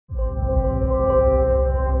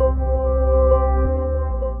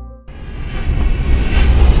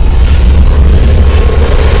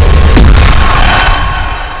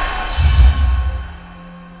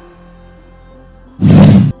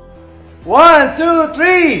1, 2,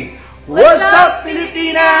 3! What's up,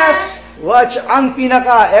 Pilipinas? Watch ang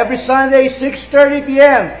Pinaka every Sunday, 6:30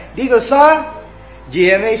 p.m. dito sa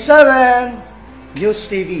GMA 7 News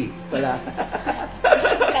TV. Wala.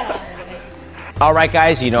 Alright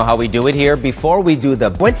guys, you know how we do it here. Before we do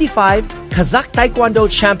the 25, Kazakh Taekwondo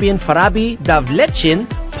champion Farabi Davlechin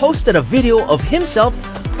posted a video of himself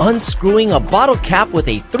unscrewing a bottle cap with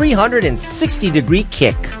a 360-degree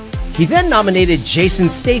kick. He then nominated Jason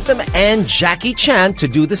Statham and Jackie Chan to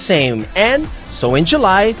do the same. And so in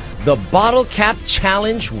July, the bottle cap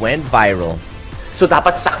challenge went viral. So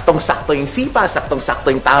dapat saktong-sakto yung sipa,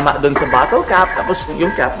 saktong-sakto yung tama doon sa bottle cap, tapos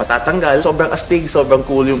yung cap matatanggal. Sobrang astig, sobrang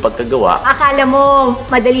cool yung pagkagawa. Akala mo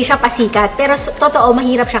madali siya pasikat, pero totoo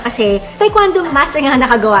mahirap siya kasi taekwondo master nga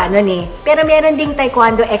nakagawa nun eh. Pero meron ding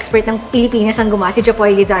taekwondo expert ng Pilipinas ang gumawa, si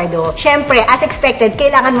Jopoy Lizardo. Siyempre, as expected,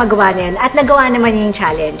 kailangan magawa na yan at nagawa naman niya yung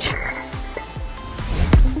challenge.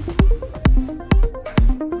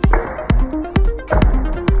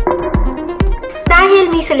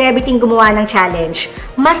 Dahil may celebrity gumawa ng challenge,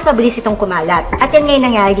 mas mabilis itong kumalat. At yan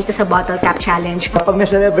ngayon nangyari dito sa Bottle Cap Challenge. Kapag may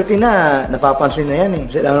celebrity na, napapansin na yan eh.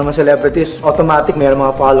 Sila naman celebrities, automatic mayroon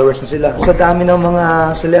mga followers na sila. Sa dami ng mga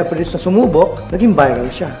celebrities na sumubok, naging viral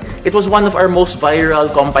siya. It was one of our most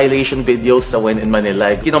viral compilation videos sa When in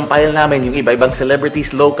Manila. Kinompile namin yung iba-ibang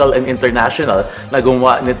celebrities, local and international, na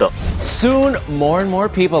gumawa nito. Soon, more and more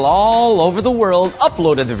people all over the world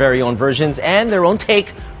uploaded their very own versions and their own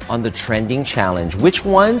take on the trending challenge. Which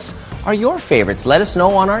ones are your favorites? Let us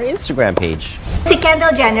know on our Instagram page. Si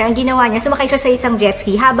Kendall Jenner, ang ginawa niya, sumakay siya sa isang jet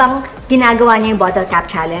ski habang ginagawa niya yung Bottle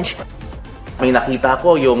Cap Challenge. May nakita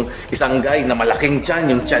ko yung isang guy na malaking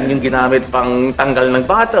tiyan, yung tiyan yung ginamit pang tanggal ng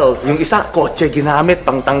bottle. Yung isa, kotse ginamit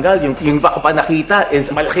pang tanggal. Yung iba ko pa nakita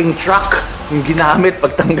is malaking truck yung ginamit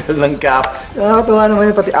pag tanggal ng cap. Nakakatawa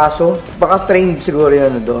naman yung pati aso. Baka trained siguro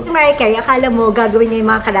yan doon. Mariah Carey, akala mo gagawin niya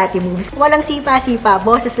yung mga karate moves. Walang sipa-sipa,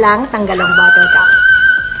 boses lang, tanggal ang bottle cap.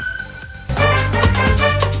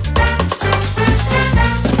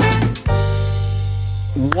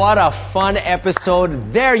 What a fun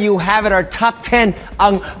episode. There you have it, our top 10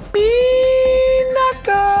 ang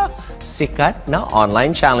Pinaka Sikat na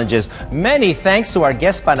online challenges. Many thanks to our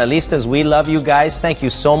guest panelistas. We love you guys. Thank you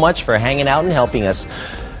so much for hanging out and helping us.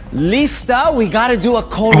 Lista, we gotta do a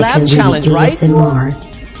collab challenge, right? ASMR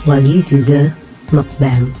while you do the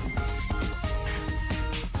mukbang.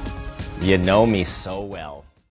 You know me so well.